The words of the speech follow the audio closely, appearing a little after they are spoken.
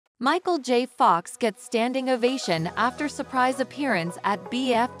Michael J. Fox gets standing ovation after surprise appearance at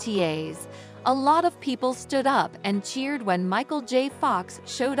BAFTAs. A lot of people stood up and cheered when Michael J. Fox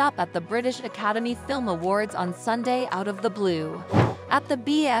showed up at the British Academy Film Awards on Sunday out of the blue. At the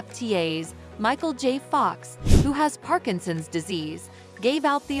BAFTAs, Michael J. Fox, who has Parkinson's disease, gave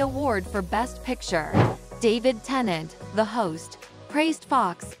out the award for Best Picture. David Tennant, the host, praised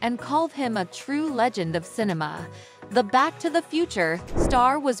Fox and called him a true legend of cinema. The Back to the Future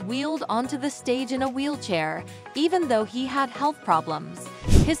star was wheeled onto the stage in a wheelchair, even though he had health problems.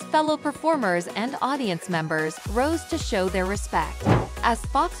 His fellow performers and audience members rose to show their respect. As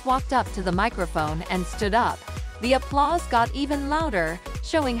Fox walked up to the microphone and stood up, the applause got even louder,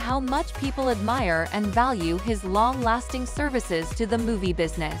 showing how much people admire and value his long-lasting services to the movie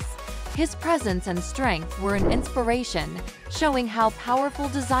business. His presence and strength were an inspiration, showing how powerful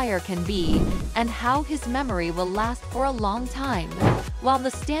desire can be and how his memory will last for a long time. While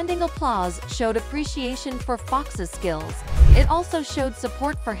the standing applause showed appreciation for Fox's skills, it also showed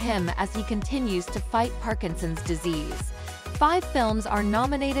support for him as he continues to fight Parkinson's disease. 5 films are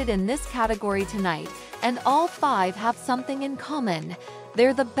nominated in this category tonight, and all 5 have something in common.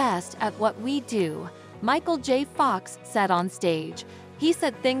 They're the best at what we do, Michael J. Fox said on stage. He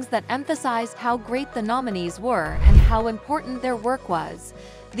said things that emphasized how great the nominees were and how important their work was.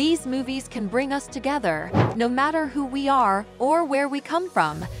 These movies can bring us together, no matter who we are or where we come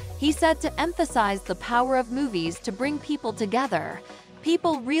from, he said, to emphasize the power of movies to bring people together.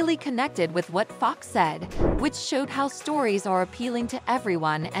 People really connected with what Fox said, which showed how stories are appealing to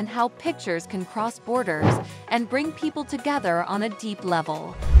everyone and how pictures can cross borders and bring people together on a deep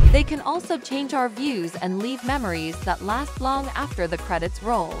level. They can also change our views and leave memories that last long after the credits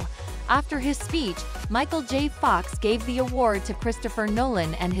roll. After his speech, Michael J. Fox gave the award to Christopher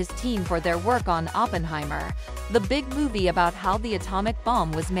Nolan and his team for their work on Oppenheimer, the big movie about how the atomic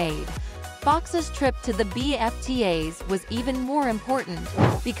bomb was made. Fox's trip to the BAFTAs was even more important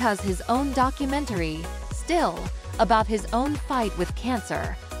because his own documentary, Still, about his own fight with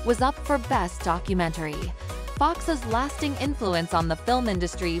cancer, was up for Best Documentary. Fox's lasting influence on the film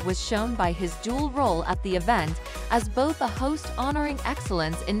industry was shown by his dual role at the event as both a host honoring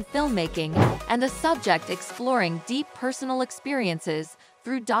excellence in filmmaking and a subject exploring deep personal experiences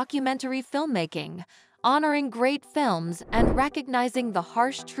through documentary filmmaking. Honoring great films and recognizing the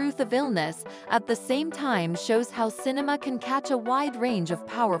harsh truth of illness at the same time shows how cinema can catch a wide range of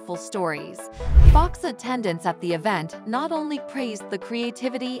powerful stories. Fox's attendance at the event not only praised the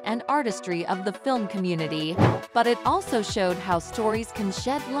creativity and artistry of the film community, but it also showed how stories can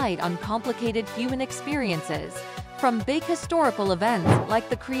shed light on complicated human experiences, from big historical events like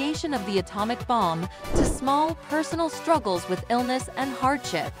the creation of the atomic bomb to small personal struggles with illness and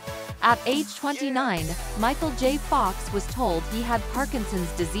hardship. At age 29, Michael J. Fox was told he had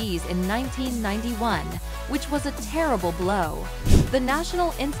Parkinson's disease in 1991, which was a terrible blow. The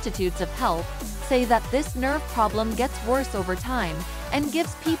National Institutes of Health say that this nerve problem gets worse over time and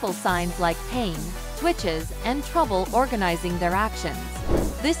gives people signs like pain, twitches, and trouble organizing their actions.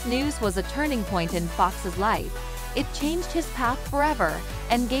 This news was a turning point in Fox's life. It changed his path forever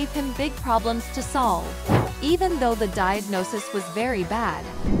and gave him big problems to solve. Even though the diagnosis was very bad,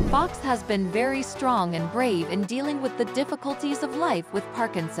 Fox has been very strong and brave in dealing with the difficulties of life with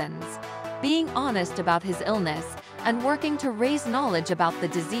Parkinson's. Being honest about his illness and working to raise knowledge about the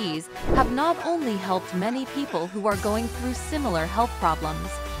disease have not only helped many people who are going through similar health problems,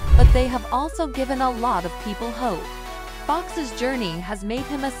 but they have also given a lot of people hope. Fox's journey has made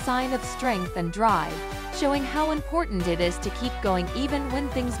him a sign of strength and drive, showing how important it is to keep going even when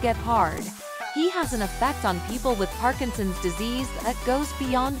things get hard. He has an effect on people with Parkinson's disease that goes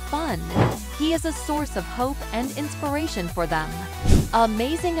beyond fun. He is a source of hope and inspiration for them. An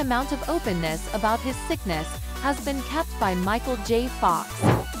amazing amount of openness about his sickness has been kept by Michael J. Fox.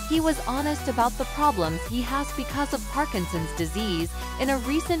 He was honest about the problems he has because of Parkinson's disease in a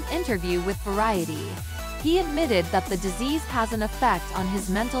recent interview with Variety. He admitted that the disease has an effect on his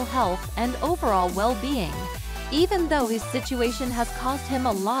mental health and overall well-being. Even though his situation has caused him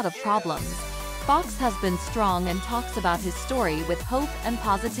a lot of problems, Fox has been strong and talks about his story with hope and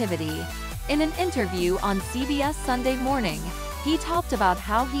positivity. In an interview on CBS Sunday Morning, he talked about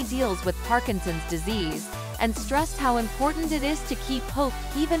how he deals with Parkinson's disease and stressed how important it is to keep hope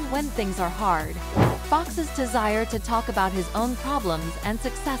even when things are hard. Fox's desire to talk about his own problems and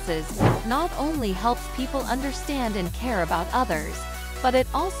successes not only helps people understand and care about others, but it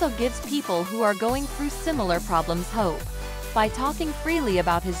also gives people who are going through similar problems hope. by talking freely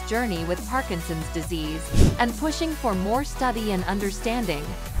about his journey with Parkinson's disease and pushing for more study and understanding.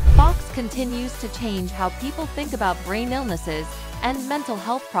 Fox continues to change how people think about brain illnesses and mental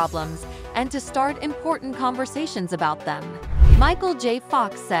health problems, and to start important conversations about them. Michael J.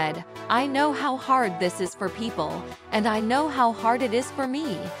 Fox said, "I know how hard this is for people, and I know how hard it is for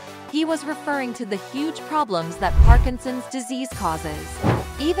me." He was referring to the huge problems that Parkinson's disease causes.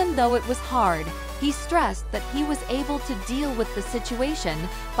 Even though it was hard, he stressed that he was able to deal with the situation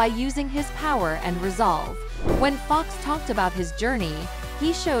by using his power and resolve. When Fox talked about his journey,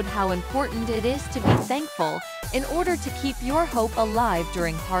 he showed how important it is to be thankful in order to keep your hope alive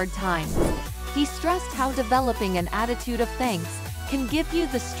during hard times. He stressed how developing an attitude of thanks can give you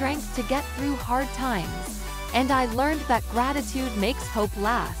the strength to get through hard times. "And I learned that gratitude makes hope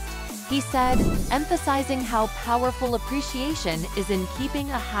last," he said, emphasizing how powerful appreciation is in keeping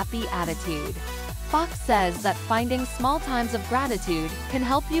a happy attitude. Fox says that finding small times of gratitude can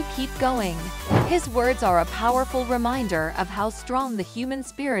help you keep going. His words are a powerful reminder of how strong the human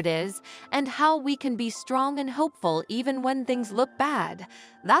spirit is and how we can be strong and hopeful even when things look bad.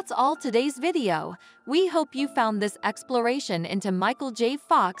 That's all today's video. We hope you found this exploration into Michael J.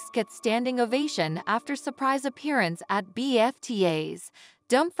 Fox gets standing ovation after surprise appearance at BAFTAs.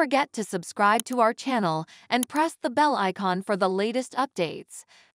 Don't forget to subscribe to our channel and press the bell icon for the latest updates.